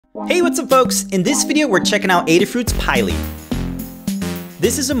Hey, what's up folks? In this video, we're checking out Adafruit's PyLeap.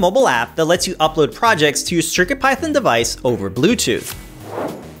 This is a mobile app that lets you upload projects to your CircuitPython device over Bluetooth.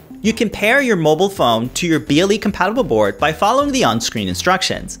 You can pair your mobile phone to your BLE compatible board by following the on-screen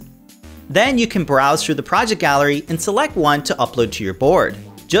instructions. Then you can browse through the project gallery and select one to upload to your board.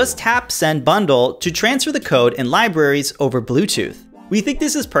 Just tap Send Bundle to transfer the code and libraries over Bluetooth. We think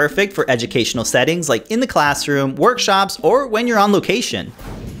this is perfect for educational settings like in the classroom, workshops, or when you're on location.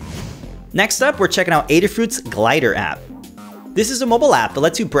 Next up, we're checking out Adafruit's Glider app. This is a mobile app that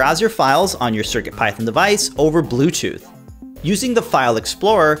lets you browse your files on your CircuitPython device over Bluetooth. Using the File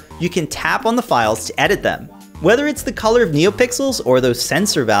Explorer, you can tap on the files to edit them. Whether it's the color of NeoPixels or those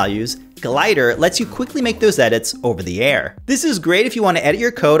sensor values, Glider lets you quickly make those edits over the air. This is great if you want to edit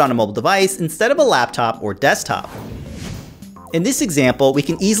your code on a mobile device instead of a laptop or desktop. In this example, we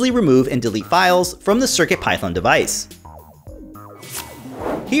can easily remove and delete files from the CircuitPython device.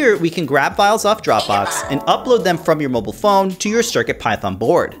 Here, we can grab files off Dropbox and upload them from your mobile phone to your CircuitPython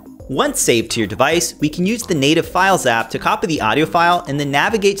board. Once saved to your device, we can use the Native Files app to copy the audio file and then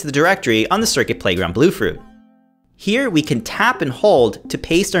navigate to the directory on the Circuit Playground Bluefruit. Here, we can tap and hold to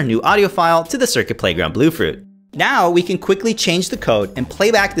paste our new audio file to the Circuit Playground Bluefruit. Now, we can quickly change the code and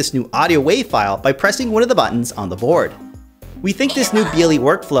play back this new audio WAV file by pressing one of the buttons on the board. We think this new BLE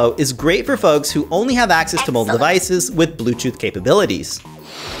workflow is great for folks who only have access to mobile devices with Bluetooth capabilities.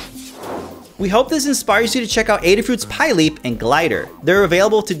 We hope this inspires you to check out Adafruit's PyLeap and Glider. They're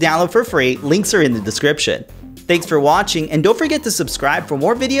available to download for free, links are in the description. Thanks for watching, and don't forget to subscribe for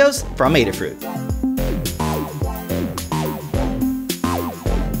more videos from Adafruit.